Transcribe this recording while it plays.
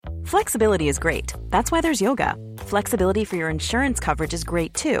Flexibility is great. That's why there's yoga. Flexibility for your insurance coverage is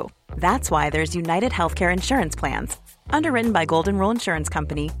great too. That's why there's United Healthcare Insurance Plans. Underwritten by Golden Rule Insurance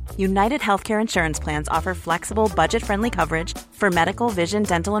Company, United Healthcare Insurance Plans offer flexible, budget-friendly coverage for medical, vision,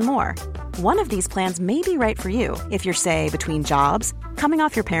 dental, and more. One of these plans may be right for you if you're, say, between jobs, coming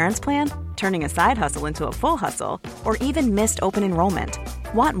off your parents' plan, turning a side hustle into a full hustle, or even missed open enrollment.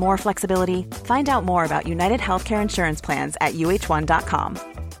 Want more flexibility? Find out more about United Healthcare Insurance Plans at uh1.com.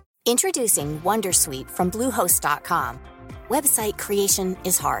 Introducing Wondersuite from Bluehost.com. Website creation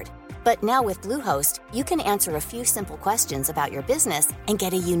is hard, but now with Bluehost, you can answer a few simple questions about your business and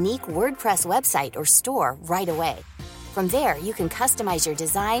get a unique WordPress website or store right away. From there, you can customize your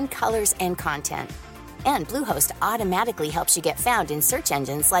design, colors, and content. And Bluehost automatically helps you get found in search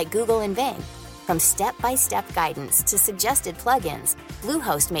engines like Google and Bing. From step-by-step guidance to suggested plugins,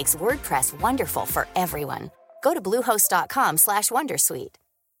 Bluehost makes WordPress wonderful for everyone. Go to bluehost.com/wondersuite.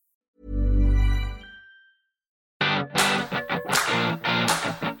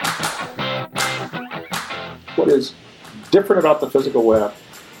 What is different about the physical web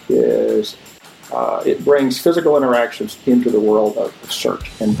is it brings physical interactions into the world of search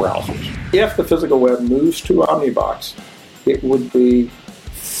and browsers. If the physical web moves to Omnibox, it would be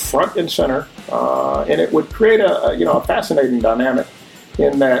front and center, and it would create a fascinating dynamic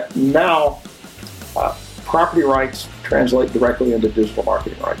in that now property rights translate directly into digital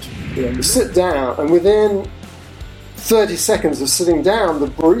marketing rights. You sit down, and within 30 seconds of sitting down, the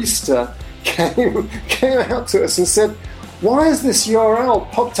barista came out to us and said, "Why is this URL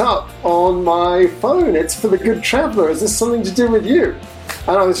popped up on my phone? It's for the good traveler. Is this something to do with you?"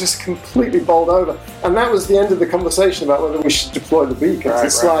 And I was just completely bowled over. And that was the end of the conversation about whether we should deploy the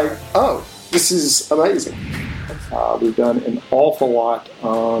beacons. Oh, this is amazing. We've done an awful lot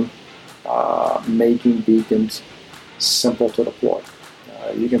on making beacons simple to deploy.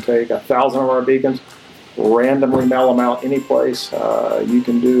 You can take 1,000 of our beacons, randomly mail them out any place. You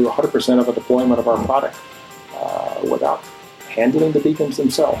can do 100% of a deployment of our product without handling the beacons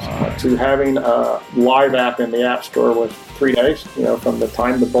themselves. To having a live app in the App Store was 3 days. From the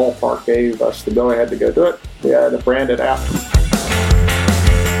time the ballpark gave us the go-ahead to go do it, we had a branded app.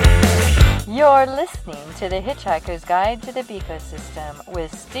 You're listening to The Hitchhiker's Guide to the Ecosystem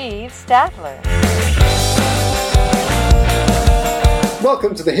with Steve Statler.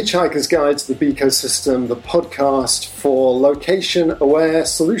 Welcome to The Hitchhiker's Guide to the Ecosystem, the podcast for location-aware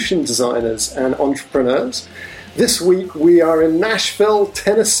solution designers and entrepreneurs. This week we are in Nashville,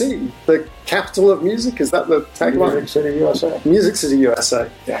 Tennessee, the capital of music. Is that the tagline? Music City, USA. Music City, USA.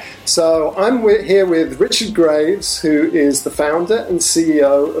 Yeah. So I'm here with Richard Graves, who is the founder and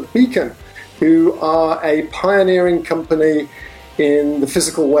CEO of Beacon, who are a pioneering company in the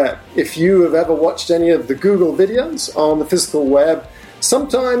physical web. If you have ever watched any of the Google videos on the physical web,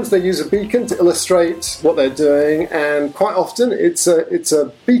 sometimes they use a beacon to illustrate what they're doing, and quite often it's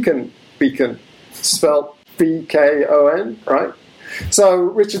a beacon, spelled BKON, right? So,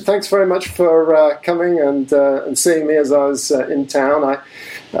 Richard, thanks very much for coming and seeing me as I was in town. I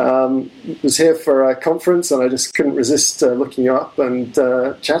was here for a conference, and I just couldn't resist looking you up and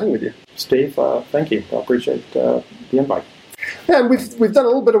chatting with you. Steve, thank you. I appreciate the invite. Yeah, and we've done a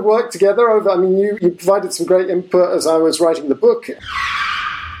little bit of work together. You provided some great input as I was writing the book.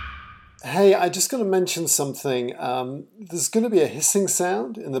 Hey, I just got to mention something. There's going to be a hissing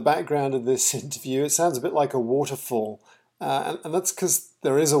sound in the background of this interview. It sounds a bit like a waterfall. And that's because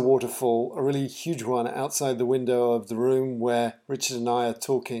there is a waterfall, a really huge one, outside the window of the room where Richard and I are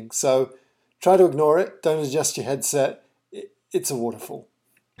talking. So try to ignore it. Don't adjust your headset. It's a waterfall.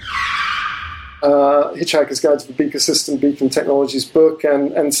 Hitchhiker's Guide to the Ecosystem, Beacon Technologies book.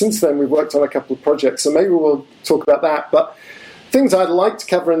 And since then, we've worked on a couple of projects. So maybe we'll talk about that. But things I'd like to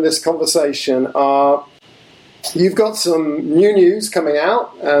cover in this conversation are, you've got some new news coming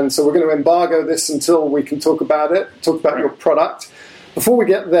out, and so we're going to embargo this until we can talk about it, talk about your product. Before we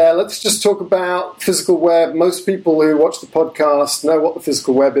get there, let's just talk about physical web. Most people who watch the podcast know what the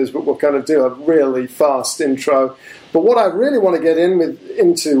physical web is, but we're going to do a really fast intro. But what I really want to get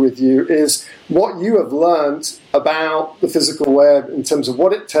into with you is what you have learned about the physical web in terms of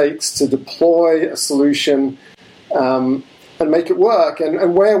what it takes to deploy a solution and make it work,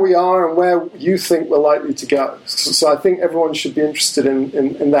 and where we are and where you think we're likely to go. So I think everyone should be interested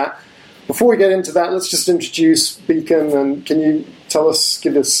in that. Before we get into that, let's just introduce Beacon, and can you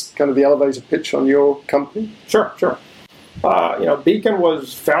give us kind of the elevator pitch on your company? Sure. Beacon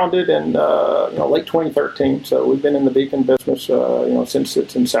was founded in late 2013, so we've been in the Beacon business since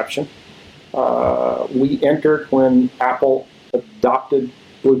its inception. We entered when Apple adopted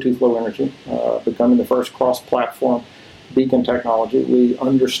Bluetooth Low Energy, becoming the first cross-platform beacon technology. We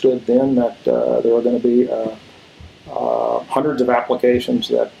understood then that there were going to be hundreds of applications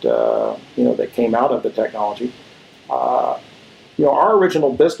that that came out of the technology. Our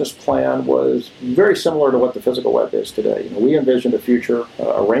original business plan was very similar to what the physical web is today. We envisioned a future,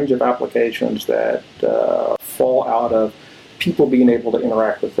 a range of applications that fall out of people being able to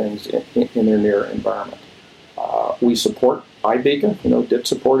interact with things in their near environment. We support iBeacon, did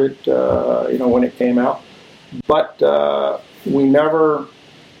support it, when it came out, but we never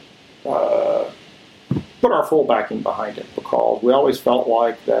put our full backing behind it because we always felt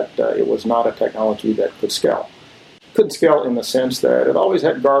like that it was not a technology that could scale. Couldn't scale in the sense that it always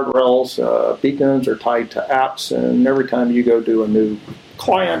had guardrails. Beacons are tied to apps, and every time you go do a new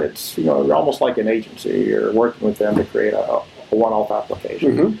client, it's you're almost like an agency. You're working with them to create a one-off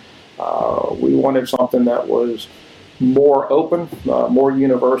application. Mm-hmm. We wanted something that was more open, more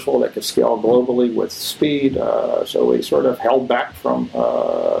universal, that could scale globally with speed. So we sort of held back from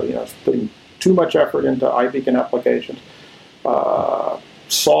putting too much effort into iBeacon applications.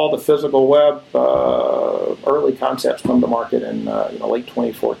 Saw the physical web early concepts come to market in late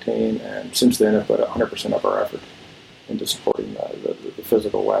 2014, and since then have put 100% of our effort into supporting the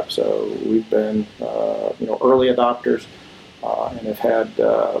physical web. So we've been early adopters and have had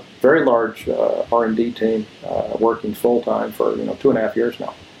a very large R&D team working full time for 2.5 years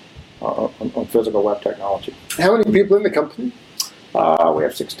now on physical web technology. How many people in the company? We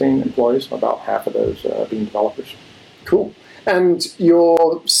have 16 employees, about half of those being developers. Cool. And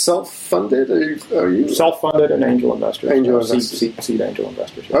you're self-funded? Are you? Self-funded and angel investors. Angel investors. Seed angel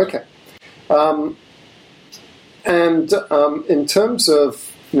investors. Yes. Okay. And in terms of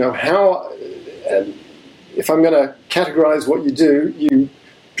how, if I'm going to categorize what you do, you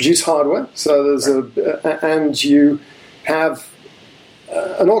produce hardware. So there's and you have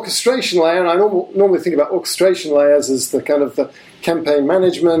an orchestration layer. And I normally think about orchestration layers as the kind of the campaign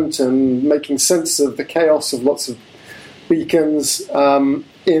management and making sense of the chaos of lots of beacons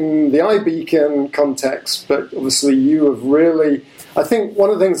in the iBeacon context, but obviously you have really, I think one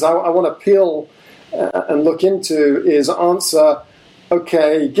of the things I want to peel and look into is answer,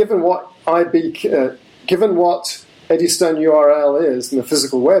 okay, given what Eddystone URL is and the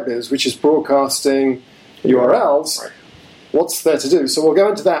physical web is, which is broadcasting URLs, right, what's there to do? So we'll go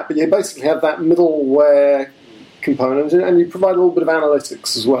into that, but you basically have that middleware component and you provide a little bit of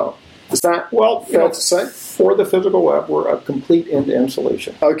analytics as well. Is that fair to say? For the physical web, we're a complete end-to-end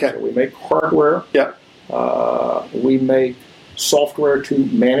solution. Okay. So we make hardware. Yeah. We make software to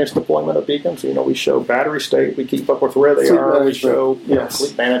manage deployment of beacons. We show battery state. We keep up with where they are. Management. We show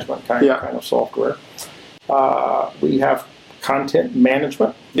fleet management kind of software. We have content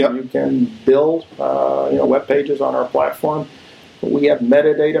management. Yep. You can build web pages on our platform. We have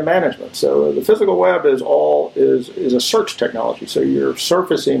metadata management. So the physical web is a search technology. So you're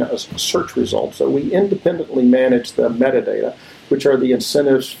surfacing a search result. So we independently manage the metadata, which are the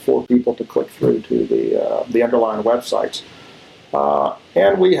incentives for people to click through to the underlying websites.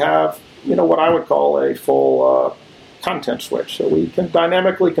 And we have what I would call a full content switch. So we can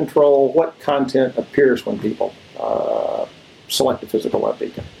dynamically control what content appears when people select a physical web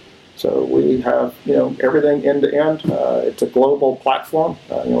beacon. So we have, everything end to end. It's a global platform.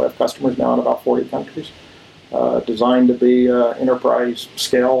 We have customers now in about 40 countries, designed to be enterprise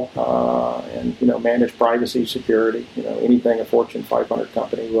scale and manage privacy, security. Anything a Fortune 500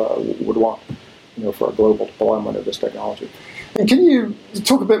 company would want, for a global deployment of this technology. And can you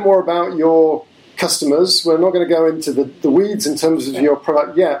talk a bit more about your customers? We're not going to go into the weeds in terms of your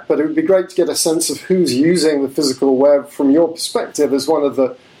product yet, but it would be great to get a sense of who's using the physical web from your perspective as one of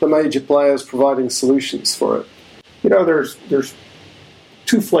the major players providing solutions for it. There's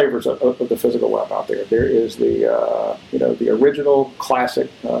two flavors of the physical web out there. There is the original classic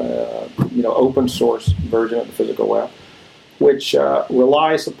open source version of the physical web, which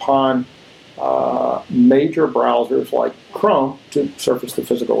relies upon major browsers like Chrome to surface the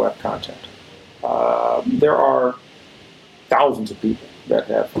physical web content. There are thousands of people that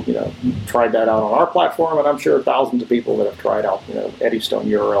have tried that out on our platform, and I'm sure thousands of people that have tried out Eddystone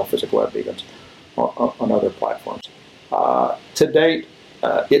URL physical web beacons on other platforms. To date,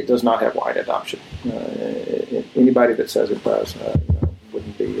 it does not have wide adoption. Anybody that says it does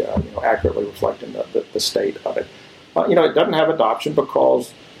wouldn't be accurately reflecting the state of it. It doesn't have adoption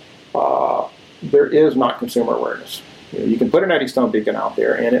because there is not consumer awareness. You can put an Eddystone beacon out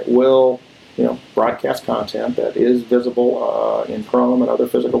there, and it will broadcast content that is visible in Chrome and other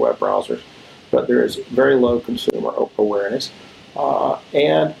physical web browsers, but there is very low consumer awareness.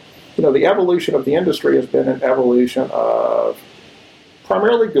 And the evolution of the industry has been an evolution of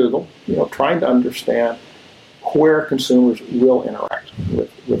primarily Google, trying to understand where consumers will interact with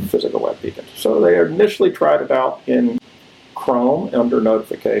physical web beacons. So they initially tried it out in Chrome under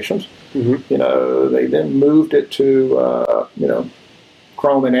notifications. Mm-hmm. They then moved it to,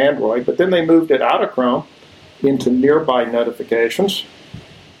 Chrome and Android, but then they moved it out of Chrome into nearby notifications,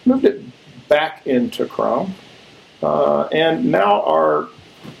 moved it back into Chrome, and now are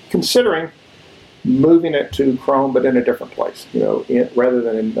considering moving it to Chrome, but in a different place. Rather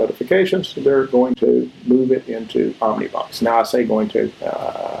than in notifications, they're going to move it into Omnibox. Now, I say going to,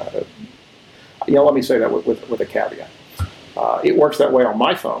 let me say that with a caveat. It works that way on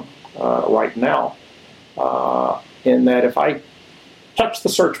my phone right now, in that if I touch the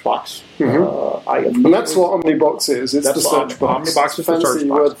search box, I immediately... And that's what Omnibox is. It's the search box. Omnibox is the search box. Fancy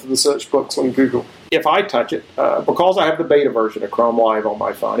word for the search box on Google. If I touch it, because I have the beta version of Chrome Live on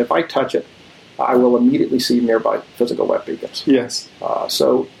my phone, if I touch it, I will immediately see nearby physical web beacons. Yes.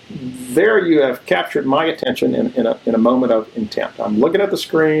 So there you have captured my attention in a moment of intent. I'm looking at the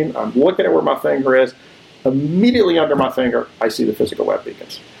screen. I'm looking at where my finger is. Immediately under my finger, I see the physical web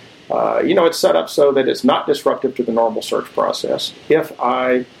beacons. It's set up so that it's not disruptive to the normal search process. If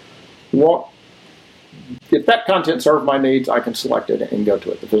that content serves my needs, I can select it and go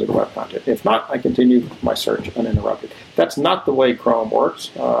to it, the physical web content. If not, I continue my search uninterrupted. That's not the way Chrome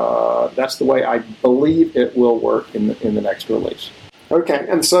works. That's the way I believe it will work in the next release. Okay,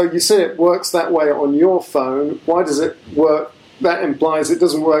 and so you say it works that way on your phone. Why does it work? That implies it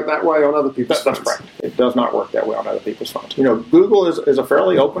doesn't work that way on other people's phones. That's correct. It does not work that way on other people's phones. Google is a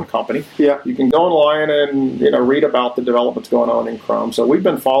fairly open company. Yeah. You can go online and read about the developments going on in Chrome. So we've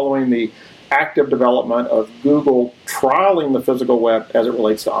been following the active development of Google trialing the physical web as it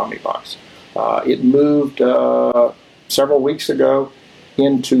relates to Omnibox. It moved several weeks ago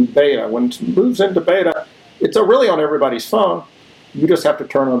into beta. When it moves into beta, it's really on everybody's phone. You just have to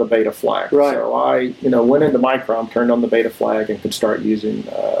turn on the beta flag. Right. So I, went into my Chrome, turned on the beta flag, and could start using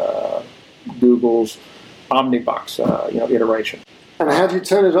Google's Omnibox, iteration. And how do you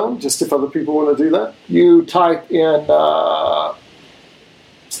turn it on? Just if other people want to do that? You type in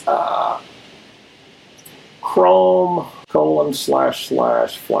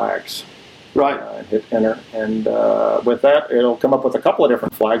Chrome://flags. Right. And hit enter. And with that, it'll come up with a couple of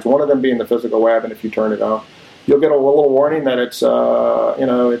different flags, one of them being the physical web, and if you turn it on, you'll get a little warning that it's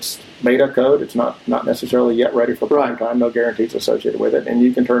it's beta code. It's not necessarily yet ready for prime time. No guarantees associated with it, and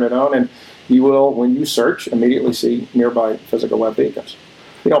you can turn it on, and you will, when you search, immediately see nearby physical web beacons.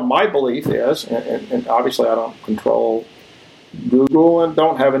 My belief is, and obviously I don't control Google and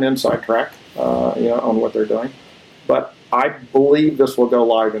don't have an inside track, on what they're doing, but I believe this will go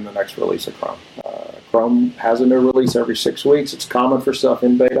live in the next release of Chrome. Chrome has a new release every 6 weeks. It's common for stuff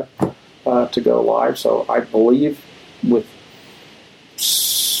in beta to go live. So I believe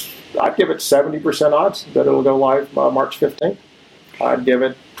I'd give it 70% odds that it'll go live March 15th. I'd give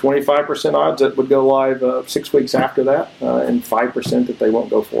it 25% odds that it would go live 6 weeks after that, and 5% that they won't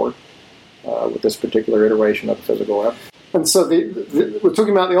go forward with this particular iteration of the physical web. And so we're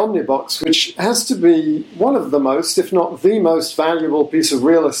talking about the Omnibox, which has to be one of the most, if not the most valuable piece of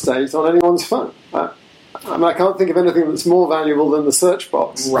real estate on anyone's phone. I can't think of anything that's more valuable than the search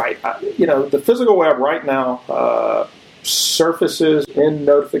box. Right. The physical web right now surfaces in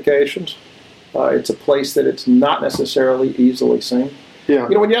notifications. It's a place that it's not necessarily easily seen. Yeah.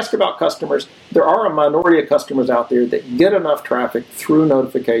 When you ask about customers, there are a minority of customers out there that get enough traffic through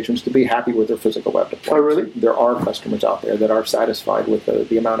notifications to be happy with their physical web deployment. Oh, really? There are customers out there that are satisfied with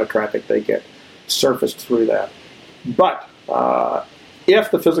the amount of traffic they get surfaced through that. But if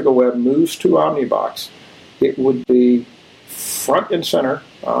the physical web moves to Omnibox, it would be front and center,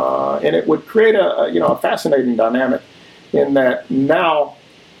 and it would create a fascinating dynamic in that now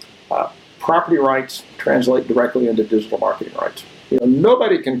property rights translate directly into digital marketing rights.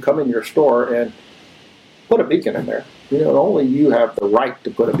 Nobody can come in your store and put a beacon in there. Only you have the right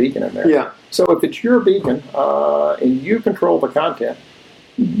to put a beacon in there. Yeah. So if it's your beacon and you control the content,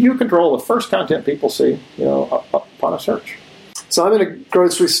 you control the first content people see, upon a search. So I'm in a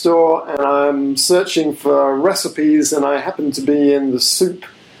grocery store and I'm searching for recipes, and I happen to be in the soup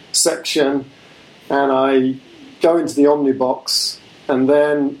section, and I go into the Omnibox, and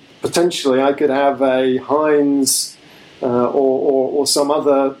then potentially I could have a Heinz or some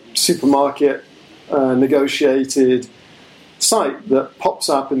other supermarket negotiated site that pops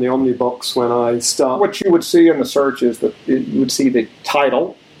up in the Omnibox when I start. What you would see in the search is that you would see the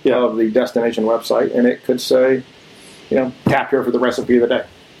title of the destination website, and it could say, tap here for the recipe of the day.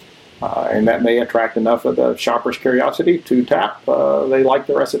 And that may attract enough of the shopper's curiosity to tap. They like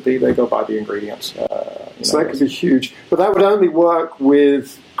the recipe, they go buy the ingredients. So that could be huge. But that would only work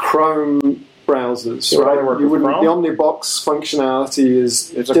with Chrome browsers, It would right? only work You with wouldn't. The Chrome. Omnibox functionality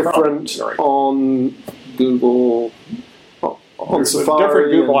is It's a different Chrome, right. on Google. on There's a Safari.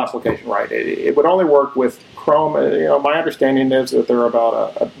 different Google and- application, right? It would only work with Chrome. My understanding is that there are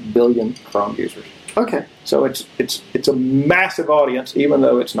about a billion Chrome users. Okay. So it's a massive audience, even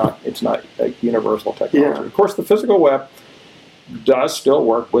though it's not a universal technology. Yeah. Of course, the physical web does still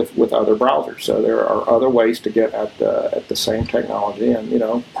work with other browsers. So there are other ways to get at the same technology.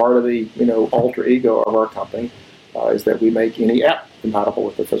 And part of the alter ego of our company is that we make any app compatible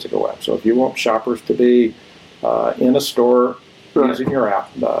with the physical web. So if you want shoppers to be in a store using your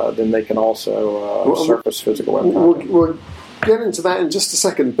app, then they can also surface physical web content. We'll get into that in just a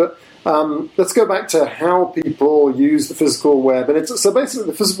second, but let's go back to how people use the physical web. And so basically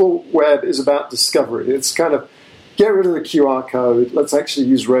the physical web is about discovery. It's kind of get rid of the QR code. Let's actually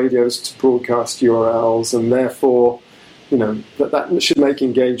use radios to broadcast URLs, and therefore, that should make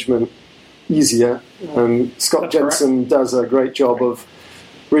engagement easier. And Scott That's Jensen does a great job of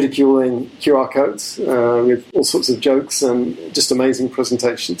ridiculing QR codes with all sorts of jokes and just amazing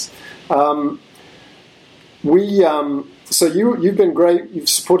presentations. So you've been great. You've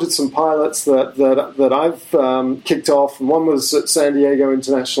supported some pilots that I've kicked off, and one was at San Diego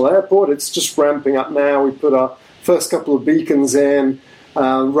International Airport. It's just ramping up now. We put our first couple of beacons in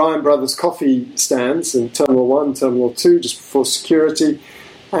Ryan Brothers coffee stands in Terminal 1, Terminal 2, just before security.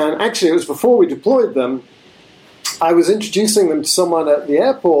 And actually, it was before we deployed them. I was introducing them to someone at the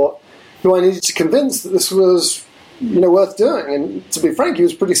airport who I needed to convince that this was, worth doing. And to be frank, he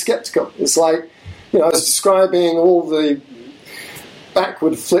was pretty skeptical. It's like, I was describing all the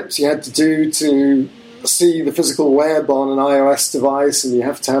backward flips you had to do to see the physical web on an iOS device, and you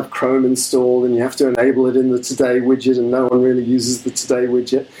have to have Chrome installed, and you have to enable it in the Today widget, and no one really uses the Today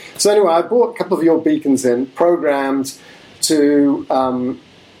widget. So anyway, I bought a couple of your beacons in, programmed to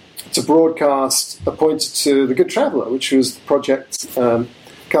broadcast pointed to the Good Traveller, which was the project,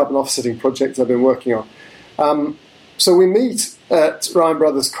 carbon offsetting project I've been working on. So we meet at Ryan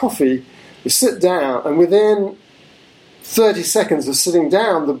Brothers Coffee, we sit down, and within 30 seconds of sitting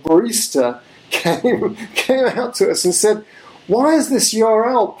down, the barista came out to us and said, "Why is this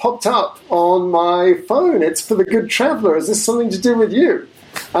URL popped up on my phone? It's for the Good Traveller. Is this something to do with you?"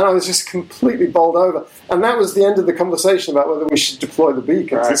 And I was just completely bowled over. And that was the end of the conversation about whether we should deploy the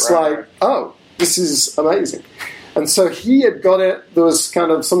beacons. Right. Oh, this is amazing. And so he had got it. There was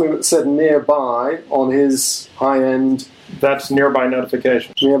kind of something that said nearby on his high-end. That's nearby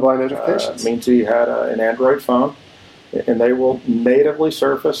notifications. Nearby notifications. Means he had an Android phone, and they will natively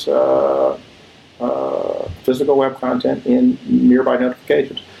surface physical web content in nearby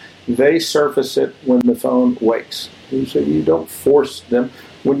notifications. They surface it when the phone wakes. So you don't force them.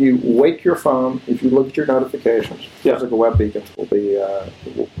 When you wake your phone, if you look at your notifications, physical web beacons will be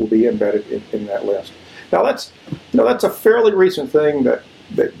embedded in that list. Now that's a fairly recent thing that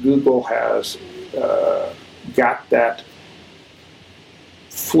Google has got that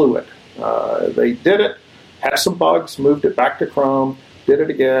fluid. They did it, had some bugs, moved it back to Chrome, did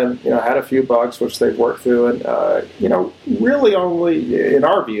it again, had a few bugs which they've worked through, and really only, in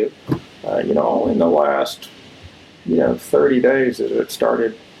our view, only in the last 30 days as it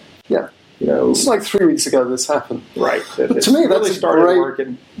started. Yeah. It's like 3 weeks ago this happened. Right. But to me, that's really started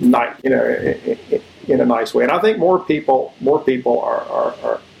working in a nice way. And I think more people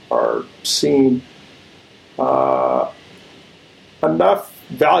are seeing enough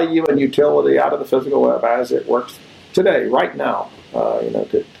value and utility out of the physical web as it works today, right now,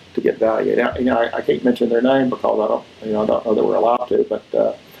 to get value. Now, I can't mention their name because I don't know that we're allowed to, but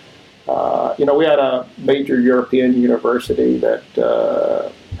we had a major European university that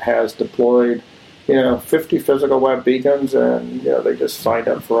has deployed 50 physical web beacons, and they just signed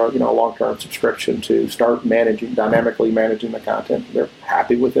up for a long-term subscription to start dynamically managing the content. They're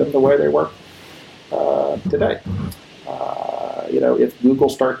happy with them the way they work today. If Google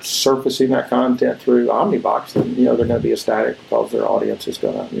starts surfacing that content through Omnibox, then they're going to be ecstatic because their audience is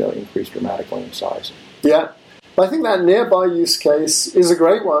going to increase dramatically in size. Yeah. I think that nearby use case is a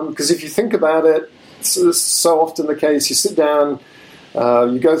great one, because if you think about it, it's so often the case. You sit down,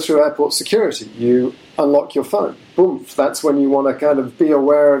 you go through airport security, you unlock your phone. Boom, that's when you want to kind of be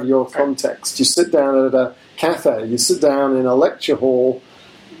aware of your context. You sit down at a cafe, you sit down in a lecture hall,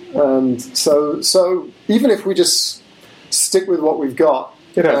 and so even if we just stick with what we've got,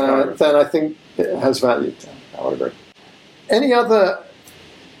 then I think it has value. I would agree. Any other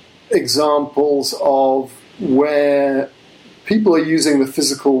examples of where people are using the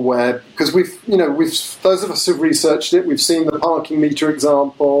physical web? Because we've those of us who've researched it, we've seen the parking meter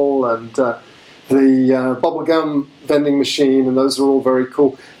example and the the bubblegum vending machine, and those are all very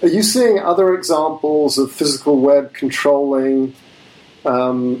cool. Are you seeing other examples of physical web controlling,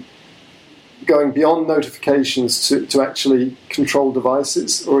 going beyond notifications to actually control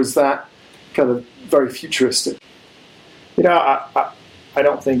devices, or is that kind of very futuristic? I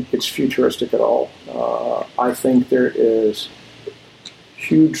don't think it's futuristic at all. I think there is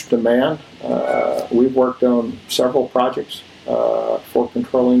huge demand. We've worked on several projects for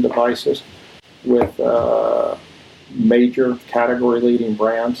controlling devices with major category-leading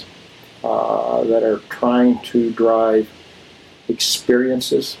brands that are trying to drive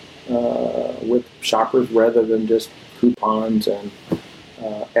experiences with shoppers rather than just coupons and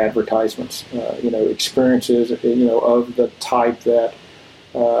advertisements. Experiences of the type that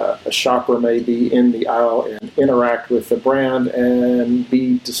a shopper may be in the aisle and interact with the brand and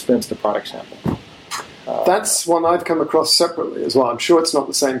be dispensed a product sample. That's one I've come across separately as well. I'm sure it's not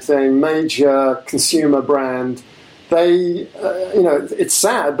the same thing. Major consumer brand, they, it's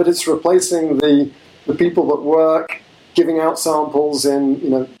sad, but it's replacing the people that work giving out samples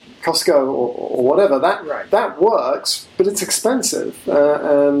in, Costco or whatever. That works, but it's expensive.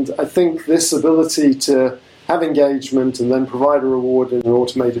 And I think this ability to have engagement and then provide a reward in an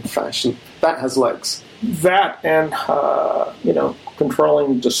automated fashion, that has legs. That and,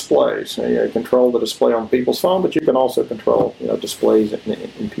 controlling displays. You control the display on people's phone, but you can also control, displays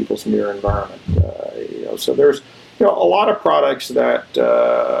in people's near environment. So there's, a lot of products that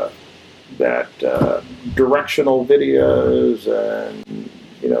directional videos and,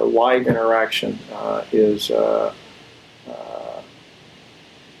 live interaction is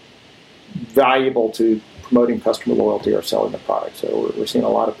valuable to promoting customer loyalty or selling the product. So we're seeing a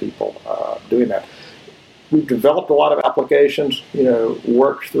lot of people doing that. We've developed a lot of applications,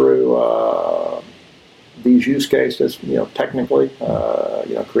 worked through these use cases, technically,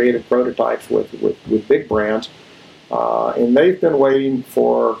 created prototypes with big brands. And they've been waiting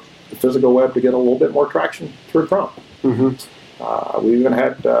for the physical web to get a little bit more traction through Chrome. Mm-hmm. We've even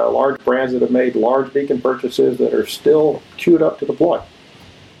had large brands that have made large beacon purchases that are still queued up to deploy,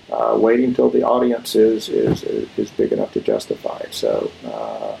 waiting until the audience is big enough to justify it. So,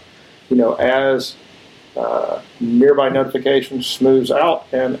 as nearby notifications smooths out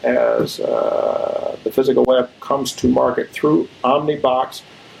and as the physical web comes to market through Omnibox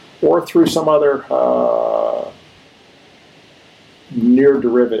or through some other near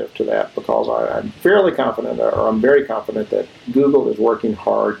derivative to that, because I'm fairly confident, or I'm very confident, that Google is working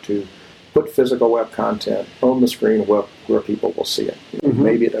hard to put physical web content on the screen where people will see it. Mm-hmm.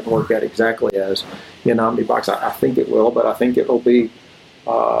 Maybe it doesn't work out exactly as in Omnibox. I think it will, but I think it will be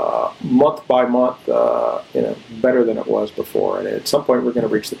month by month, better than it was before. And at some point, we're going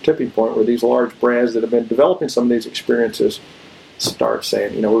to reach the tipping point where these large brands that have been developing some of these experiences start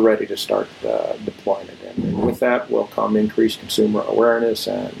saying, we're ready to start deploying it. And with that will come increased consumer awareness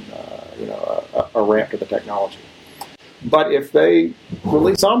and, a ramp to the technology. But if they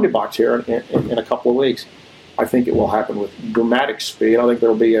release Omnibox here in a couple of weeks, I think it will happen with dramatic speed. I think there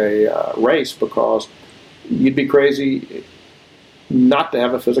will be a race, because you'd be crazy not to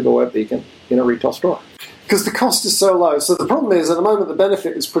have a physical web beacon in a retail store. Because the cost is so low. So the problem is, at the moment, the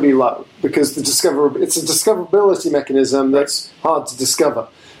benefit is pretty low, because it's a discoverability mechanism that's hard to discover.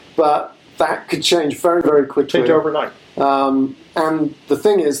 But that could change very, very quickly. Change overnight. And the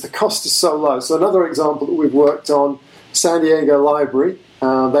thing is, the cost is so low. So another example that we've worked on, San Diego Library,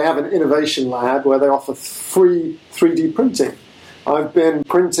 they have an innovation lab where they offer free 3D printing. I've been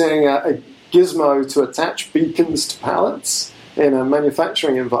printing a gizmo to attach beacons to pallets in a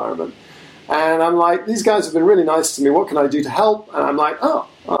manufacturing environment. And I'm like, these guys have been really nice to me. What can I do to help? And I'm like,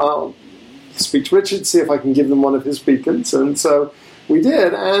 I'll speak to Richard, see if I can give them one of his beacons. And so we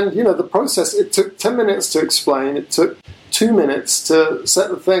did. And, the process, it took 10 minutes to explain. It took 2 minutes to set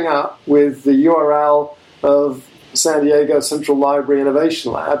the thing up with the URL of San Diego Central Library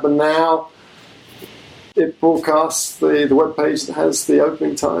Innovation Lab. And now it broadcasts the web page that has the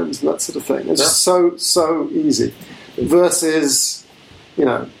opening times and that sort of thing. It's just so easy. Versus,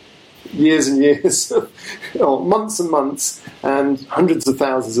 years and years, or months and months, and hundreds of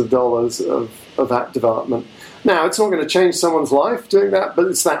thousands of dollars of app development. Now, it's not going to change someone's life doing that, but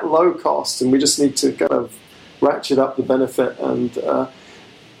it's that low cost, and we just need to kind of ratchet up the benefit. And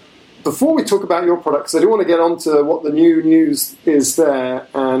before we talk about your products, I do want to get on to what the new news is there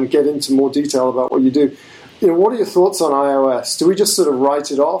and get into more detail about what you do. What are your thoughts on iOS? Do we just sort of write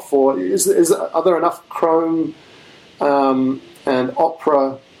it off, or are there enough Chrome and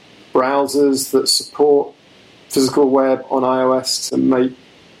Opera browsers that support physical web on iOS to make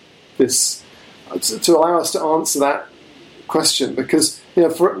this, to allow us to answer that question? Because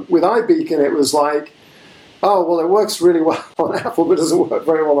with iBeacon, it was like, oh, well, it works really well on Apple, but doesn't work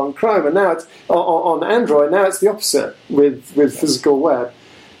very well on Chrome. And now it's on Android. Now it's the opposite with physical web.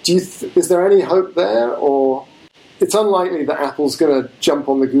 Is there any hope there, or it's unlikely that Apple's going to jump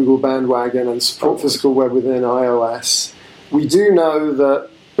on the Google bandwagon and support physical web within iOS? We do know that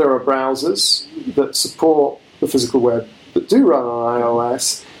there are browsers that support the physical web that do run on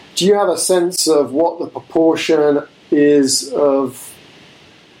iOS. Do you have a sense of what the proportion is of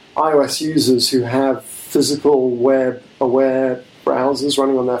iOS users who have physical web-aware browsers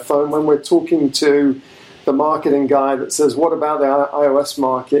running on their phone? When we're talking to the marketing guy that says, what about the iOS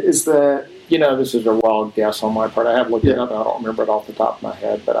market? Is there... This is a wild guess on my part. I have looked it up, and I don't remember it off the top of my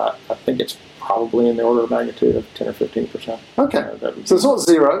head, but I think it's probably in the order of magnitude of 10 or 15%. Okay. So it's not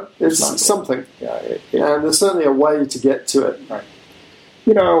zero. It's something. Yeah. And there's certainly a way to get to it. Right.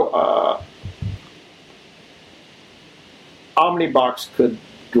 Omnibox could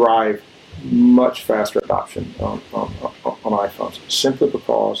drive much faster adoption on iPhones, simply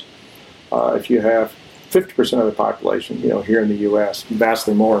because if you have 50% of the population, here in the U.S.,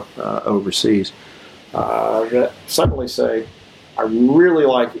 vastly more overseas, that suddenly say, I really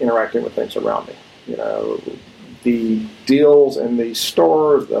like interacting with things around me. The deals in the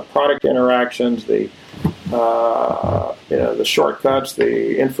stores, the product interactions, the shortcuts,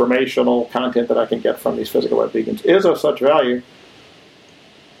 the informational content that I can get from these physical web beacons is of such value.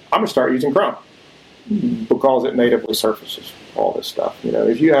 I'm going to start using Chrome because it natively surfaces all this stuff.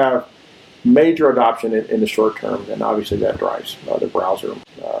 If you have major adoption in the short term, then obviously that drives the browser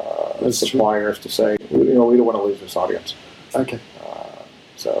suppliers to say, we don't want to lose this audience. Okay.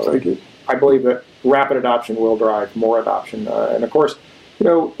 So very good. I believe that rapid adoption will drive more adoption. And of course,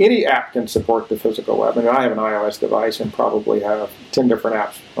 any app can support the physical web. I have an iOS device and probably have 10 different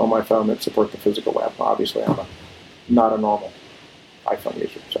apps on my phone that support the physical web. Obviously, I'm not a normal iPhone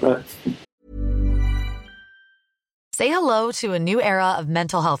user. So. Say hello to a new era of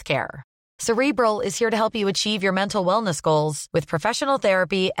mental health care. Cerebral is here to help you achieve your mental wellness goals with professional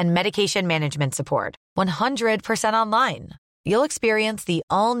therapy and medication management support. 100% online. You'll experience the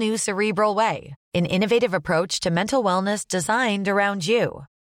all-new Cerebral Way, an innovative approach to mental wellness designed around you.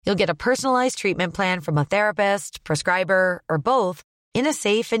 You'll get a personalized treatment plan from a therapist, prescriber, or both in a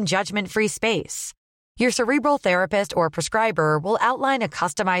safe and judgment-free space. Your Cerebral therapist or prescriber will outline a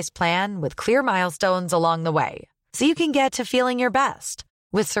customized plan with clear milestones along the way, so you can get to feeling your best.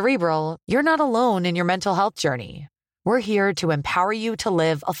 With Cerebral, you're not alone in your mental health journey. We're here to empower you to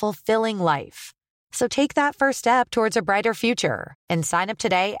live a fulfilling life. So take that first step towards a brighter future and sign up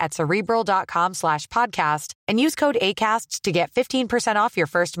today at Cerebral.com/podcast and use code ACAST to get 15% off your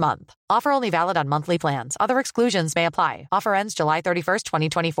first month. Offer only valid on monthly plans. Other exclusions may apply. Offer ends July 31st,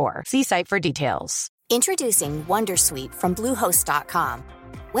 2024. See site for details. Introducing Wondersuite from Bluehost.com.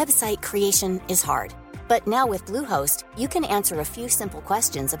 Website creation is hard, but now with Bluehost, you can answer a few simple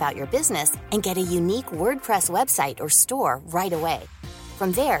questions about your business and get a unique WordPress website or store right away.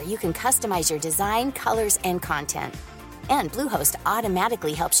 From there, you can customize your design, colors, and content. And Bluehost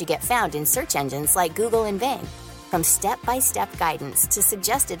automatically helps you get found in search engines like Google and Bing. From step-by-step guidance to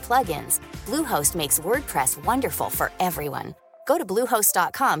suggested plugins, Bluehost makes WordPress wonderful for everyone. Go to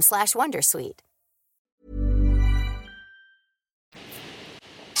bluehost.com/wondersuite.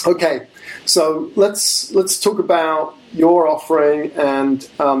 Okay, so let's talk about your offering, and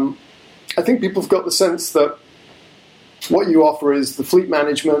I think people have got the sense that what you offer is the fleet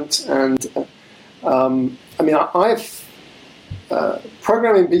management, and I've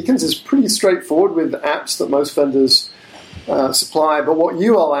programming beacons is pretty straightforward with apps that most vendors supply, but what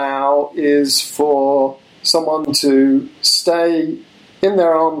you allow is for someone to stay in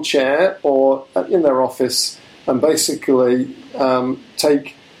their armchair or in their office and basically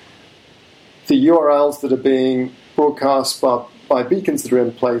take the URLs that are being broadcast by beacons that are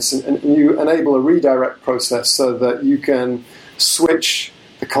in place, and you enable a redirect process so that you can switch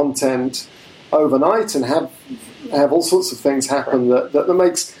the content overnight and have all sorts of things happen that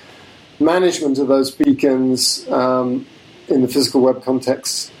makes management of those beacons in the physical web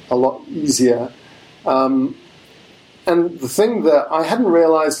context a lot easier. And the thing that I hadn't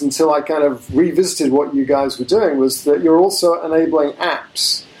realized until I kind of revisited what you guys were doing was that you're also enabling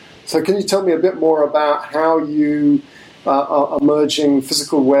apps. So can you tell me a bit more about how you are merging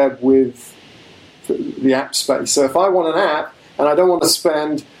physical web with the app space? So if I want an app and I don't want to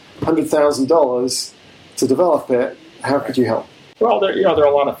spend $100,000 to develop it, how could you help? Well, there are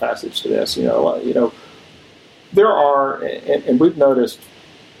a lot of facets to this. There are, and we've noticed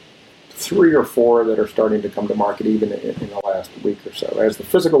 3 or 4 that are starting to come to market even in the last week or so. As the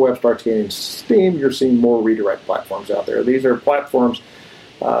physical web starts gaining steam, you're seeing more redirect platforms out there. These are platforms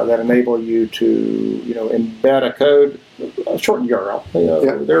that enable you to, embed a code, a shortened URL.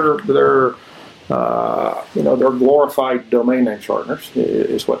 They're glorified domain name shorteners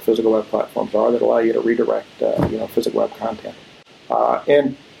is what physical web platforms are that allow you to redirect, physical web content.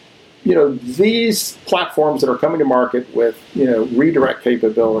 These platforms that are coming to market with, redirect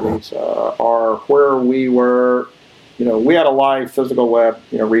capabilities are where we were. We had a live physical web,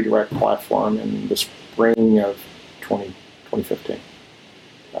 redirect platform in the spring of 2015.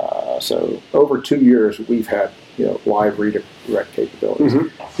 So over 2 years, we've had, live redirect capabilities.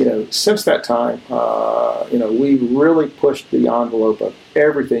 Mm-hmm. Since that time, we really pushed the envelope of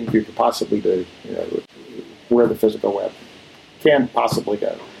everything you could possibly do, where the physical web can possibly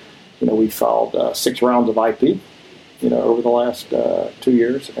go. We filed 6 rounds of IP, over the last 2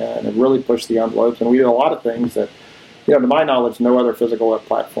 years, and have really pushed the envelopes. And we did a lot of things that, to my knowledge, no other physical web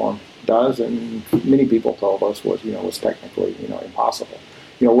platform does, and many people told us was technically, impossible.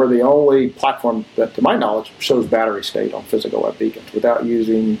 We're the only platform that, to my knowledge, shows battery state on physical web beacons without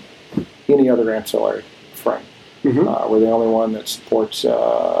using any other ancillary frame. Mm-hmm. We're the only one that supports,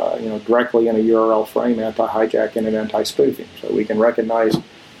 directly in a URL frame, anti-hijacking and anti-spoofing. So we can recognize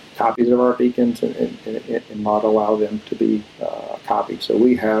copies of our beacons and not allow them to be copied. So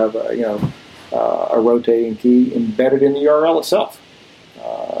we have, a rotating key embedded in the URL itself,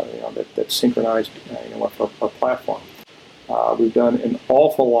 that's synchronized, with our platform. We've done an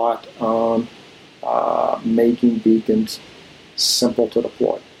awful lot on making beacons simple to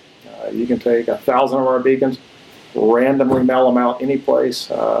deploy. You can take 1,000 of our beacons, randomly mail them out any place.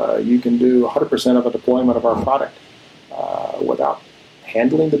 You can do 100% of a deployment of our product without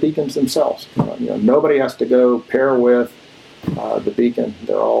handling the beacons themselves. Nobody has to go pair with the beacon.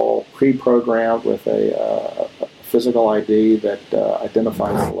 They're all pre-programmed with a physical ID that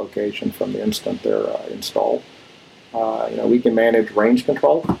identifies the location from the instant they're installed. We can manage range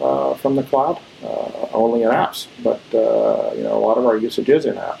control from the cloud, only in apps, but a lot of our usage is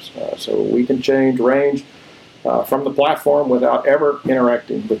in apps. So we can change range from the platform without ever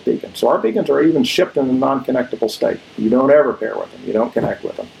interacting with beacons. So our beacons are even shipped in a non-connectable state. You don't ever pair with them. You don't connect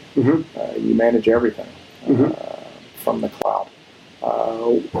with them. Mm-hmm. You manage everything from the cloud.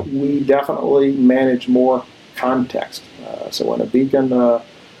 We definitely manage more context. So when a beacon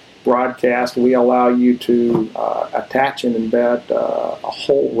broadcast, we allow you to attach and embed a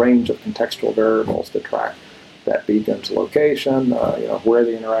whole range of contextual variables to track that beacon's location, where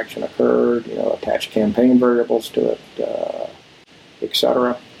the interaction occurred, attach campaign variables to it,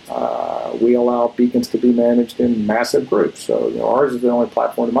 etc. We allow beacons to be managed in massive groups. So, ours is the only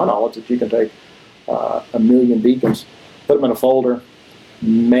platform, to my knowledge, that you can take 1 million beacons, put them in a folder,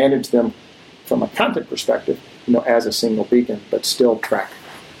 manage them from a content perspective, as a single beacon, but still track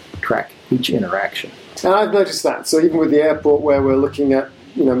each interaction. And I've noticed that. So even with the airport, where we're looking at,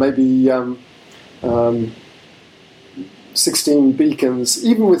 maybe 16 beacons,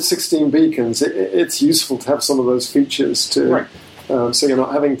 even with 16 beacons, it's useful to have some of those features too. Right. So you're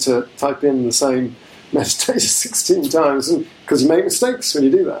not having to type in the same metadata 16 times, because you make mistakes when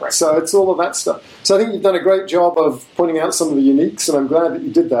you do that. Right. So it's all of that stuff. So I think you've done a great job of pointing out some of the uniques, and I'm glad that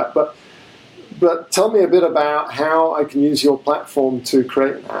you did that. But tell me a bit about how I can use your platform to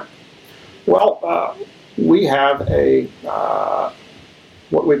create an app. Well, we have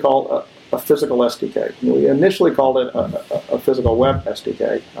what we call a physical SDK. We initially called it a physical web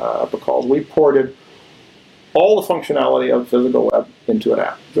SDK because we ported all the functionality of physical web into an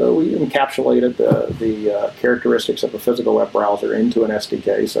app. So we encapsulated the characteristics of a physical web browser into an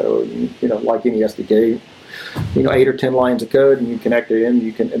SDK. So, like any SDK, 8 or 10 lines of code, and you connect it in,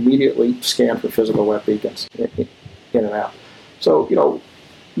 you can immediately scan for physical web beacons in an app. So,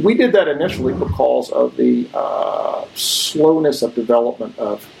 we did that initially because of the slowness of development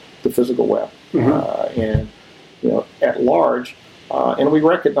of the physical web, and at large, and we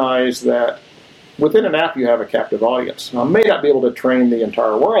recognize that within an app you have a captive audience. Now, I may not be able to train the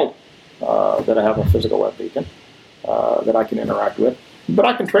entire world that I have a physical web beacon that I can interact with, but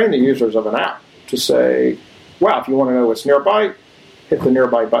I can train the users of an app to say, wow, if you want to know what's nearby, hit the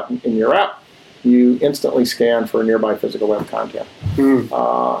nearby button in your app. You instantly scan for nearby physical web content.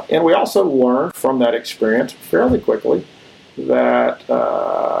 And we also learned from that experience fairly quickly that,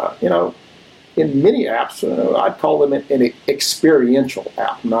 in many apps, I'd call them an experiential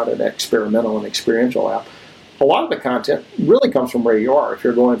app, not an experimental and experiential app. A lot of the content really comes from where you are. If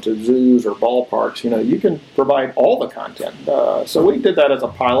you're going to zoos or ballparks, you can provide all the content. So we did that as a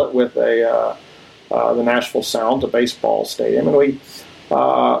pilot with the Nashville Sounds, a baseball stadium, and we,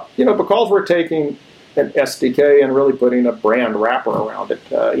 because we're taking an SDK and really putting a brand wrapper around it,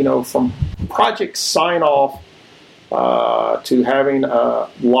 from project sign-off to having a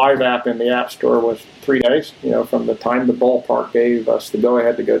live app in the App Store was 3 days. From the time the ballpark gave us the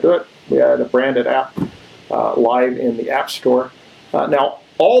go-ahead to go do it, we had a branded app live in the App Store. Now,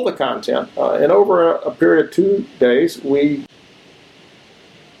 all the content, and over a period of 2 days, we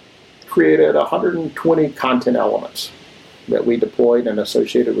created 120 content elements that we deployed and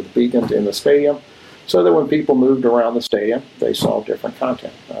associated with beacons in the stadium, so that when people moved around the stadium, they saw different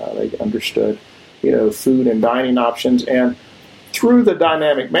content. They understood, food and dining options, and through the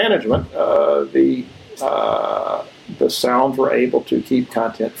dynamic management, the sounds were able to keep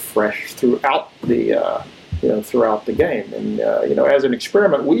content fresh throughout the game. And as an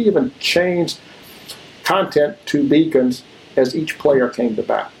experiment, we even changed content to beacons as each player came to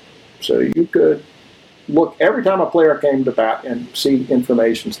bat. So you could look every time a player came to bat and see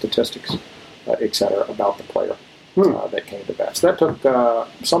information, statistics, etc. about the player that came to bat. So that took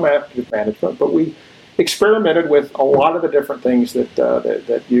some active management, but we experimented with a lot of the different things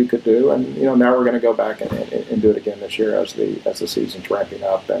that you could do, and now we're going to go back and do it again this year as the season's ramping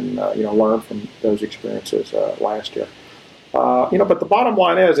up, and learn from those experiences last year. But the bottom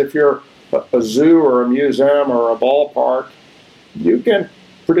line is, if you're a zoo or a museum or a ballpark, you can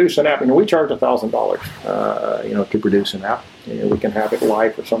produce an app. We charge $1,000, to produce an app. We can have it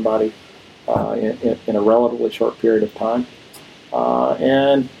live for somebody in a relatively short period of time,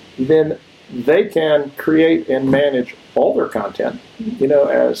 and then they can create and manage all their content,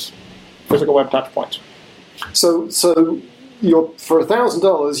 as physical web touch points. So for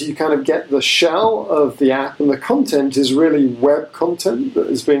 $1,000, you kind of get the shell of the app, and the content is really web content that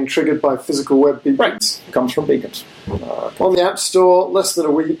is being triggered by physical web beacons. Right, it comes from beacons. On the App Store, less than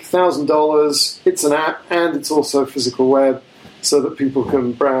a week, $1,000. It's an app, and it's also physical web, so that people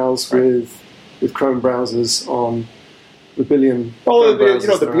can browse with Chrome browsers on the billion. Well,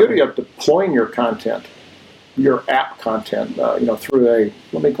 the beauty of deploying your content, your app content, through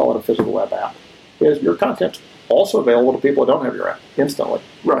let me call it a physical web app, is your content's also available to people that don't have your app instantly,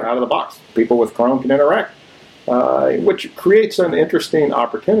 right out of the box. People with Chrome can interact, which creates an interesting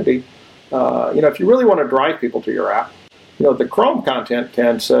opportunity. If you really want to drive people to your app, the Chrome content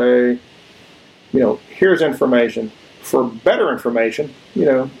can say, here's information. For better information,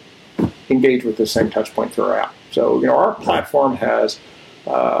 engage with the same touch point through our app. So, our platform has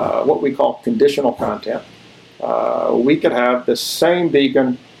what we call conditional content. We could have the same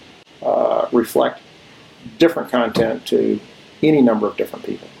beacon reflect different content to any number of different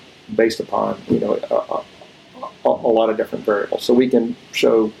people based upon, a lot of different variables. So we can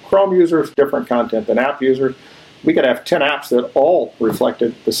show Chrome users different content than app users. We could have 10 apps that all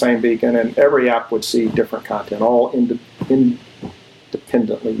reflected the same beacon, and every app would see different content, all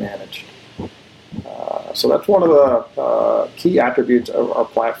independently managed. So that's one of the key attributes of our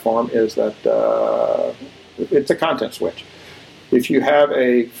platform, is that it's a content switch. If you have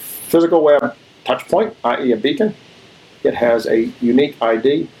a physical web touch point, i.e. a beacon, it has a unique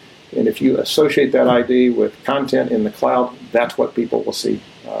ID, and if you associate that ID with content in the cloud, that's what people will see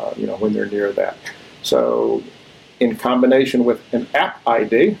when they're near that. So in combination with an app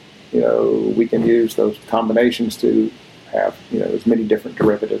ID, we can use those combinations to have as many different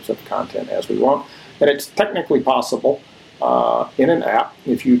derivatives of content as we want. And it's technically possible in an app,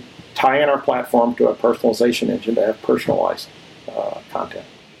 if you tie in our platform to a personalization engine, to have personalized content.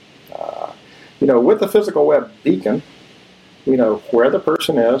 With the physical web beacon, we know where the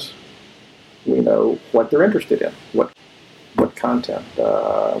person is, we know what they're interested in, what content.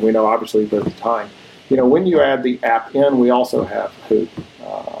 We know obviously the time. When you add the app in, we also have who.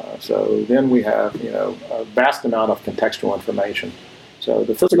 So then we have a vast amount of contextual information. So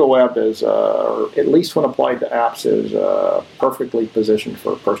the physical web is, or at least when applied to apps, is perfectly positioned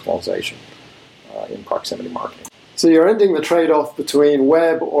for personalization in proximity marketing. So you're ending the trade-off between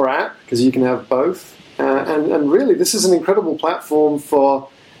web or app, because you can have both. And really, this is an incredible platform for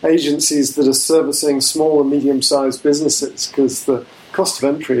agencies that are servicing small and medium-sized businesses, because the cost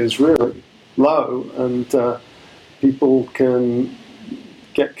of entry is really low, and people can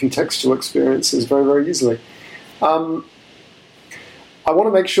get contextual experiences very, very easily. I want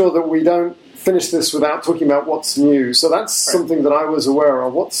to make sure that we don't finish this without talking about what's new. So that's something that I was aware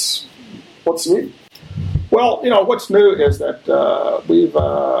of. What's new? Well, what's new is that we've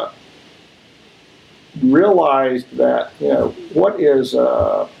realized that what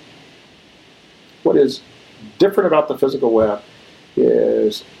is different about the physical web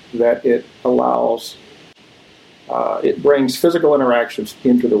is that it allows it brings physical interactions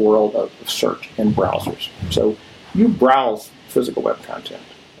into the world of search and browsers. So you browse physical web content.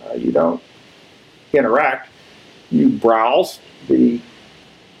 You don't interact. You browse. The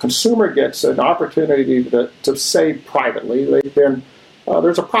consumer gets an opportunity to say privately.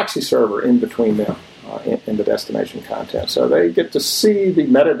 There's a proxy server in between them in the destination content. So they get to see the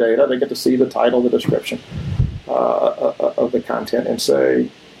metadata, they get to see the title, the description of the content, and say,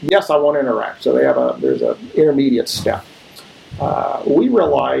 yes, I want to interact. So there's an intermediate step. We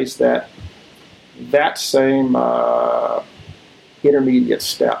realize that same intermediate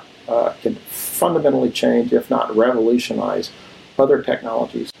step can fundamentally change, if not revolutionize, other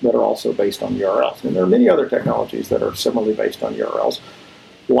technologies that are also based on URLs. And there are many other technologies that are similarly based on URLs,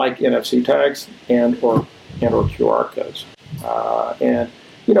 like NFC tags and or QR codes.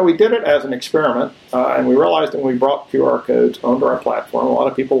 We did it as an experiment, and we realized that when we brought QR codes onto our platform, a lot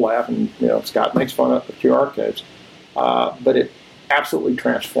of people laugh, and Scott makes fun of the QR codes, but it absolutely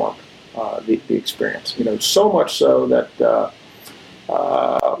transformed the experience. So much so that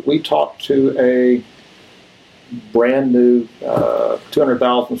we talked to a brand new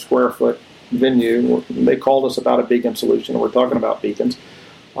 200,000 square foot venue. They called us about a beacon solution. We're talking about beacons,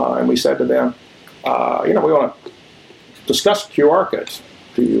 and we said to them, we want to discuss QR codes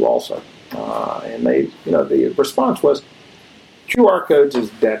to you also. And they, the response was, QR codes is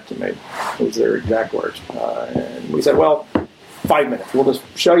dead to me, was their exact words. And we said, well, 5 minutes. We'll just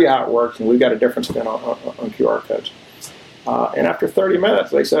show you how it works, and we've got a different spin on QR codes. And after 30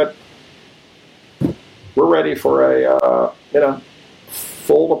 minutes, they said, we're ready for a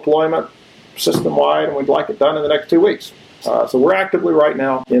full deployment system-wide, and we'd like it done in the next 2 weeks. So we're actively right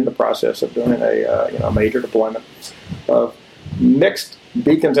now in the process of doing a major deployment of mixed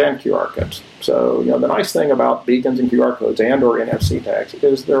beacons and QR codes. So the nice thing about beacons and QR codes and or NFC tags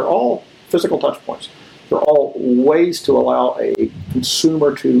is they're all physical touch points. They're all ways to allow a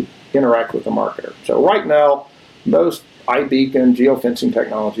consumer to interact with the marketer. So right now, most iBeacon, geofencing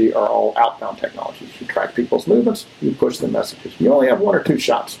technology are all outbound technologies. You track people's movements, you push them messages. You only have 1 or 2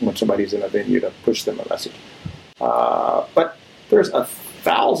 shots when somebody's in a venue to push them a message. But there's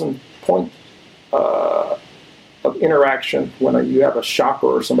 1,000 points of interaction when you have a shopper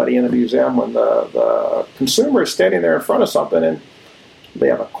or somebody in a museum, when the consumer is standing there in front of something and they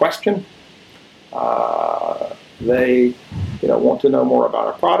have a question. They want to know more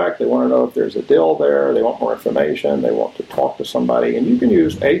about a product. They want to know if there's a deal there. They want more information. They want to talk to somebody. And you can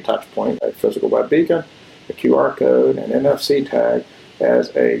use a touch point, a physical web beacon, a QR code, an NFC tag as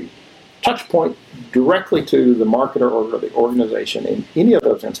a touch point directly to the marketer or the organization in any of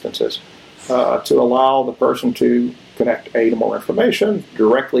those instances to allow the person to connect to more information,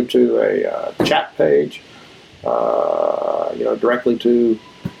 directly to a chat page, directly to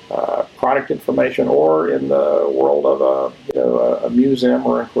product information, or in the world of a museum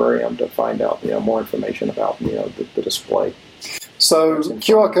or aquarium to find out more information about the display. So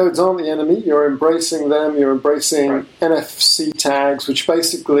QR codes aren't the enemy. You're embracing them. You're embracing NFC tags, which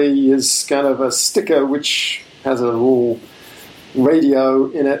basically is kind of a sticker which has a little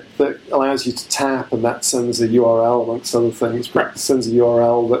radio in it that allows you to tap, and that sends a URL amongst other things. But it sends a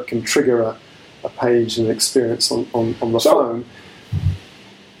URL that can trigger a page and experience on the phone.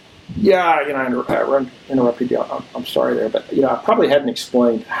 Yeah, I interrupted you. I'm sorry there, but I probably hadn't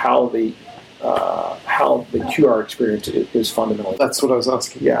explained how the QR experience is fundamentally. That's what I was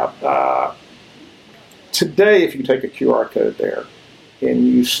asking. Yeah. Today, if you take a QR code there and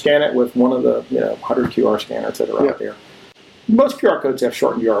you scan it with one of the 100 QR scanners that are out there, most QR codes have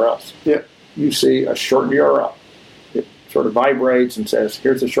shortened URLs. Yeah. You see a shortened URL. It sort of vibrates and says,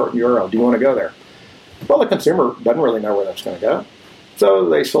 "Here's a shortened URL. Do you want to go there?" Well, the consumer doesn't really know where that's going to go. So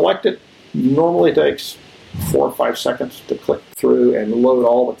they select it. Normally it takes 4 or 5 seconds to click through and load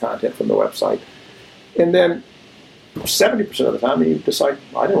all the content from the website. And then 70% of the time you decide,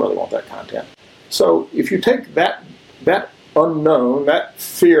 I didn't really want that content. So if you take that unknown, that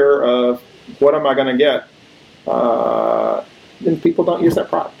fear of what am I going to get, then people don't use that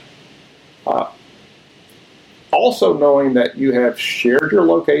product. Also knowing that you have shared your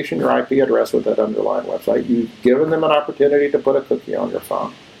location, your IP address with that underlying website, you've given them an opportunity to put a cookie on your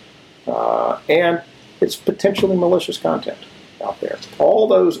phone, and it's potentially malicious content out there. All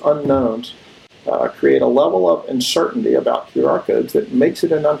those unknowns create a level of uncertainty about QR codes that makes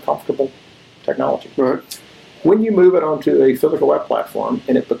it an uncomfortable technology. Right. When you move it onto a physical web platform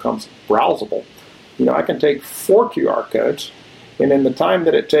and it becomes browsable, I can take 4 QR codes, and in the time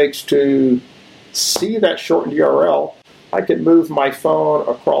that it takes to see that shortened URL, I can move my phone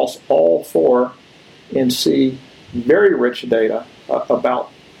across all 4 and see very rich data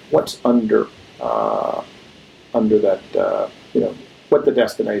about what's under that, what the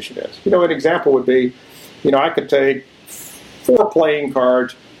destination is. An example would be, I could take 4 playing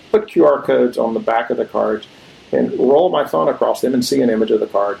cards, put QR codes on the back of the cards, and roll my phone across them and see an image of the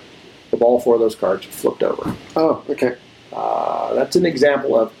card, of all 4 of those cards flipped over. Oh, okay. That's an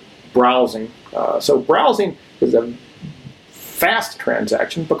example of browsing. So browsing is a fast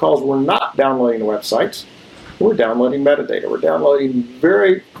transaction because we're not downloading websites. We're downloading metadata. We're downloading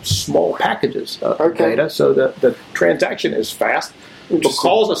very small packages of data, so the transaction is fast.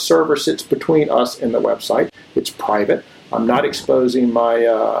 Because a server sits between us and the website, it's private. I'm not exposing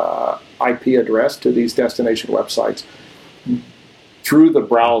my IP address to these destination websites through the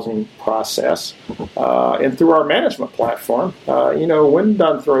browsing process and through our management platform. When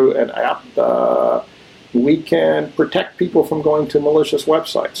done through an app, we can protect people from going to malicious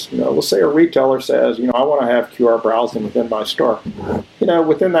websites. Let's say a retailer says, I want to have QR browsing within my store.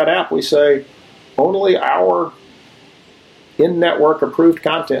 Within that app, we say only our in-network approved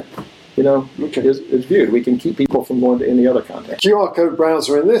content, is viewed. We can keep people from going to any other content. QR code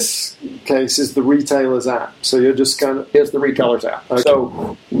browser in this case is the retailer's app. So you're just kind of... It's the retailer's app. Okay.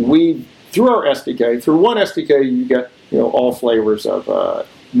 So through our SDK, through one SDK, you get, all flavors of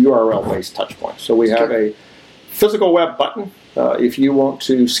URL-based touchpoints. So we have a physical web button if you want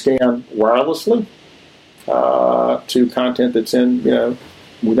to scan wirelessly to content that's in,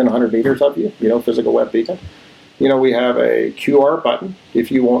 within 100 meters of you, physical web beacon. We have a QR button if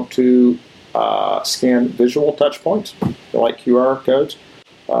you want to scan visual touch points, like QR codes,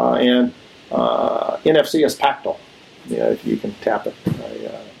 and NFC is tactile. If you can tap it,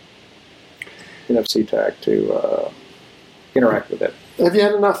 NFC tag to interact with it. Have you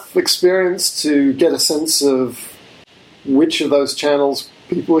had enough experience to get a sense of which of those channels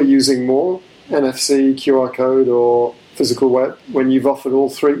people are using more, NFC, QR code, or physical web, when you've offered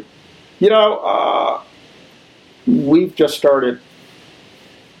all 3? We've just started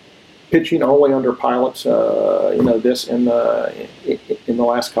pitching only under pilots, this in the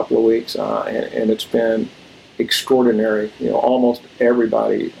last couple of weeks, and it's been extraordinary. Almost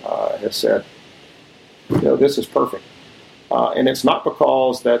everybody has said, this is perfect. And it's not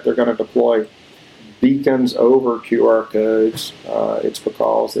because that they're going to deploy beacons over QR codes. It's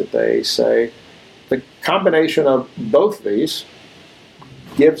because that they say the combination of both these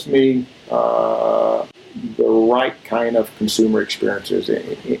gives me the right kind of consumer experiences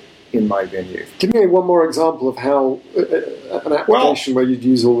in my venue. Give me one more example of how an application where you'd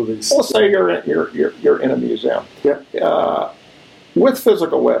use all of these. Let's say you're in a museum. Yeah. With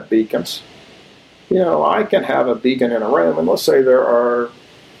physical web beacons, I can have a beacon in a room, and let's say there are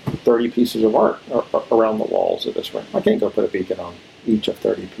 30 pieces of art around the walls of this room. I can't go put a beacon on each of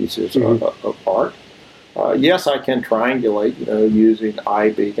 30 pieces of art. Yes, I can triangulate, using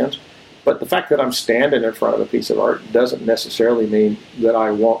iBeacons. But the fact that I'm standing in front of a piece of art doesn't necessarily mean that I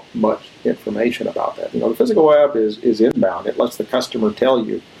want much information about that. The physical web is inbound. It lets the customer tell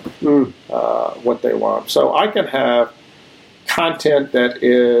you what they want. So I can have content that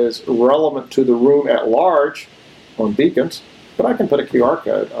is relevant to the room at large on beacons, but I can put a QR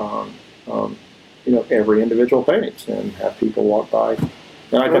code on every individual painting and have people walk by.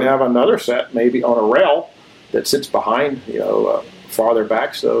 And I can have another set maybe on a rail that sits behind, farther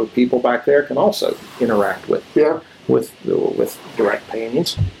back, so people back there can also interact with direct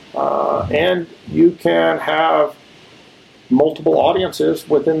paintings. And you can have multiple audiences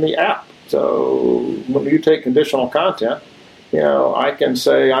within the app. So when you take conditional content, I can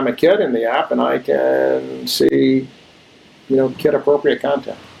say I'm a kid in the app, and I can see, kid-appropriate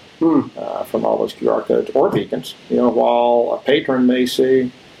content from all those QR codes or beacons. While a patron may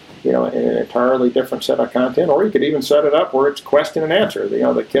see an entirely different set of content, or you could even set it up where it's question and answer.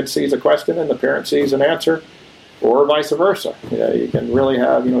 The kid sees a question and the parent sees an answer, or vice versa. You can really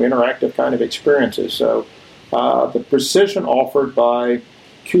have interactive kind of experiences. So the precision offered by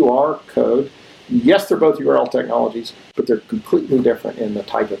QR code, yes, they're both URL technologies, but they're completely different in the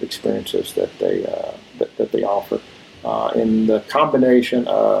type of experiences that they offer. In the combination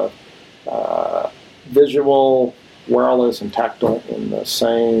of visual, wireless, and tactile in the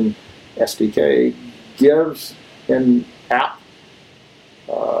same SDK gives an app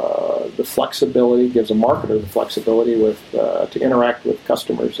the flexibility, gives a marketer the flexibility to interact with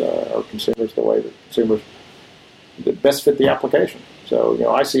customers or consumers the way that consumers that best fit the application.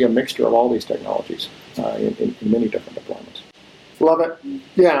 So, I see a mixture of all these technologies in many different deployments. Love it.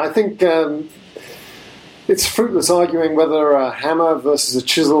 Yeah, I think it's fruitless arguing whether a hammer versus a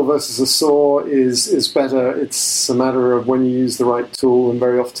chisel versus a saw is better. It's a matter of when you use the right tool, and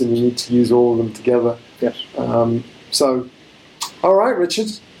very often you need to use all of them together. Yes. So, all right,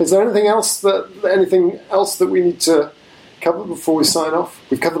 Richard. Is there anything else that we need to cover before we sign off?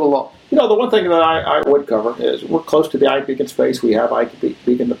 We've covered a lot. The one thing that I would cover is we're close to the iBeacon space. We have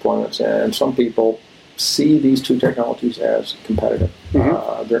iBeacon deployments, and some people see these two technologies as competitive.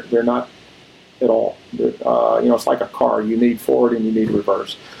 They're not at all. It's like a car. You need forward and you need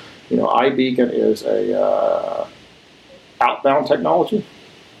reverse. iBeacon is a outbound technology,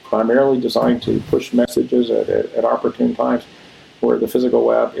 primarily designed to push messages at opportune times, where the physical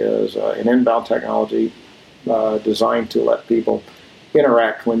web is an inbound technology designed to let people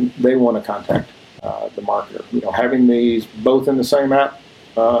interact when they want to contact the marketer. Having these both in the same app,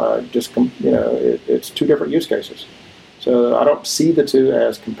 it's two different use cases. So I don't see the two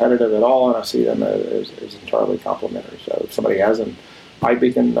as competitive at all, and I see them as entirely complementary. So if somebody has an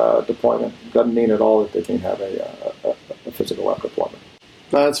iBeacon deployment, doesn't mean at all that they can have a physical web deployment.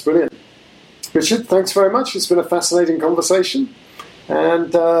 That's brilliant. Richard, thanks very much. It's been a fascinating conversation.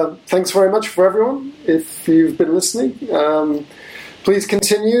 And thanks very much for everyone. If you've been listening, please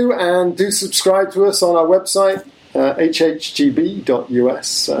continue and do subscribe to us on our website, hhgb.us,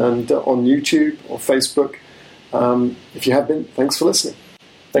 and on YouTube or Facebook. If you have been, thanks for listening.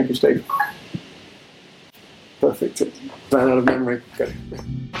 Thank you, Steve. Perfect. Ran out of memory. Good.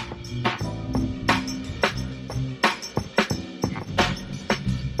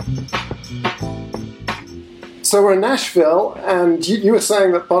 So we're in Nashville, and you were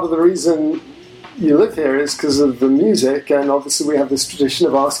saying that part of the reason you live here is because of the music, and obviously we have this tradition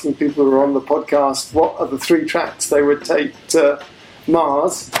of asking people who are on the podcast what are the 3 tracks they would take to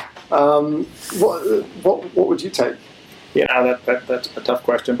Mars. What would you take? Yeah, that's a tough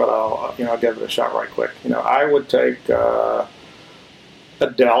question, but I'll give it a shot right quick. I would take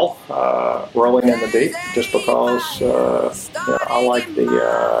Adele, "Rolling in the Deep," just because I like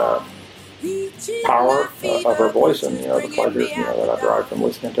the power of her voice and the pleasure that I derive from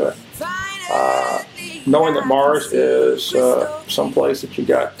listening to it. Knowing that Mars is some place that you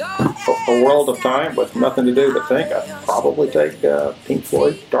got a world of time with nothing to do but think, I'd probably take Pink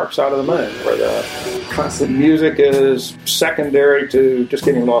Floyd, "Dark Side of the Moon," where the music is secondary to just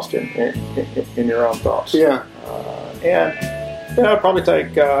getting lost in your own thoughts. Yeah. And I'd probably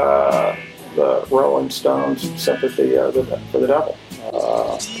take the Rolling Stones' "Sympathy for the Devil."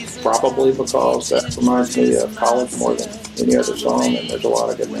 Probably because that reminds me of college more than any other song, and there's a lot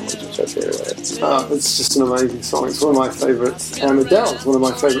of good memories associated with it. It's just an amazing song. It's one of my favorites. And Adele's one of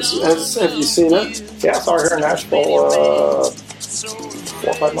my favorites. Have you seen it? Yeah, I saw her here in Nashville 4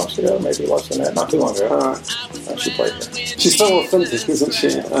 or 5 months ago, maybe less than that, not too long ago. She played there. She's so authentic, isn't she?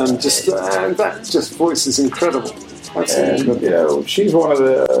 And that voice is incredible. And she's one of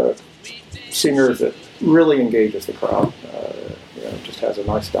the singers that really engages the crowd. Just has a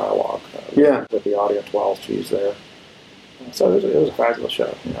nice dialogue with the audience while she's there. So it was a fabulous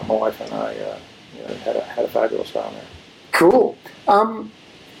show. My wife and I had a fabulous time there. Cool.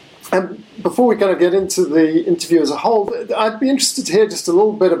 And before we kind of get into the interview as a whole, I'd be interested to hear just a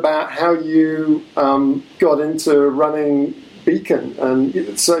little bit about how you got into running Beacon.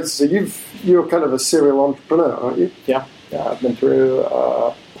 And so you're kind of a serial entrepreneur, aren't you? Yeah. I've been through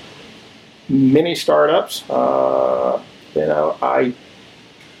many startups. I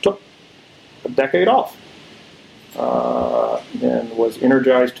took a decade off and was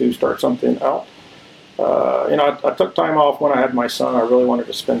energized to start something out. I took time off when I had my son. I really wanted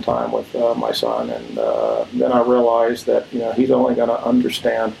to spend time with my son, and then I realized that he's only going to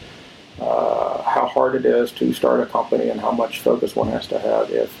understand how hard it is to start a company and how much focus one has to have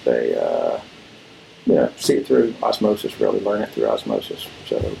if they see it through osmosis, really learn it through osmosis.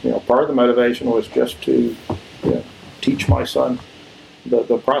 So part of the motivation was just to teach my son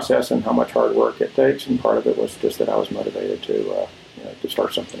the process and how much hard work it takes, and part of it was just that I was motivated to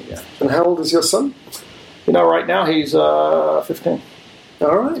start something again. And how old is your son? Right now he's 15.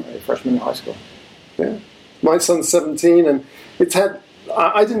 All right. A freshman in high school. Yeah. My son's 17, and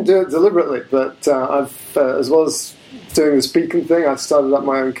I didn't do it deliberately, but I've, as well as doing this Beacon thing, I started up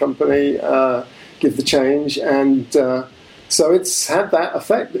my own company, Give the Change, and so it's had that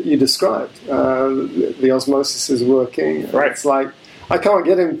effect that you described. The osmosis is working. Right. It's like, I can't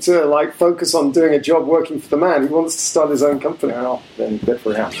get him to focus on doing a job working for the man. He wants to start his own company. Well, then good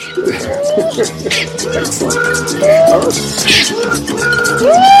for him. Excellent.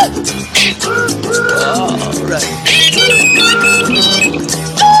 All right.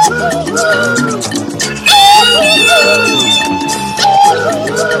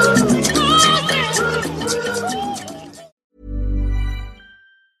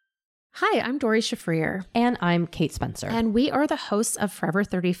 Hi, I'm Dori Shafrir. And I'm Kate Spencer. And we are the hosts of Forever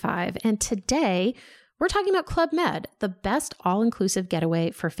 35. And today We're talking about Club Med, the best all-inclusive getaway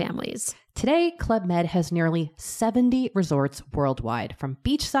for families. Today, Club Med has nearly 70 resorts worldwide, from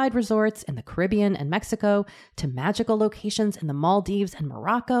beachside resorts in the Caribbean and Mexico to magical locations in the Maldives and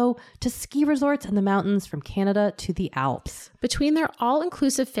Morocco to ski resorts in the mountains from Canada to the Alps. Between their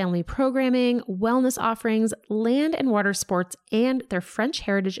all-inclusive family programming, wellness offerings, land and water sports, and their French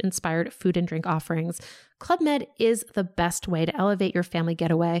heritage-inspired food and drink offerings, Club Med is the best way to elevate your family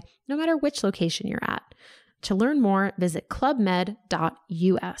getaway, no matter which location you're at. To learn more, visit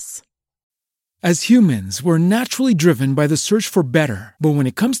clubmed.us. As humans, we're naturally driven by the search for better. But when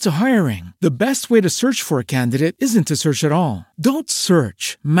it comes to hiring, the best way to search for a candidate isn't to search at all. Don't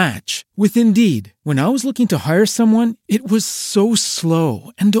search, match with Indeed. When I was looking to hire someone, it was so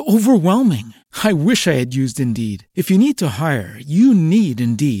slow and overwhelming. I wish I had used Indeed. If you need to hire, you need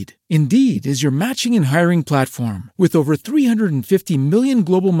Indeed. Indeed is your matching and hiring platform with over 350 million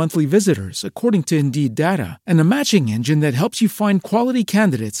global monthly visitors, according to Indeed data, and a matching engine that helps you find quality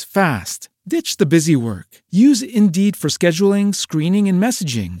candidates fast. Ditch the busy work. Use Indeed for scheduling, screening, and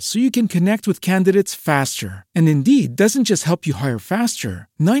messaging so you can connect with candidates faster. And Indeed doesn't just help you hire faster.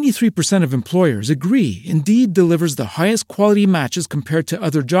 93% of employers agree Indeed delivers the highest quality matches compared to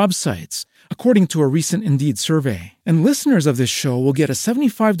other job sites, according to a recent Indeed survey. And listeners of this show will get a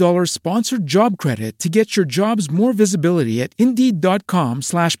 $75 sponsored job credit to get your jobs more visibility at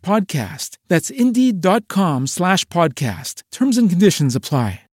Indeed.com/podcast. That's Indeed.com/podcast. Terms and conditions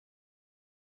apply.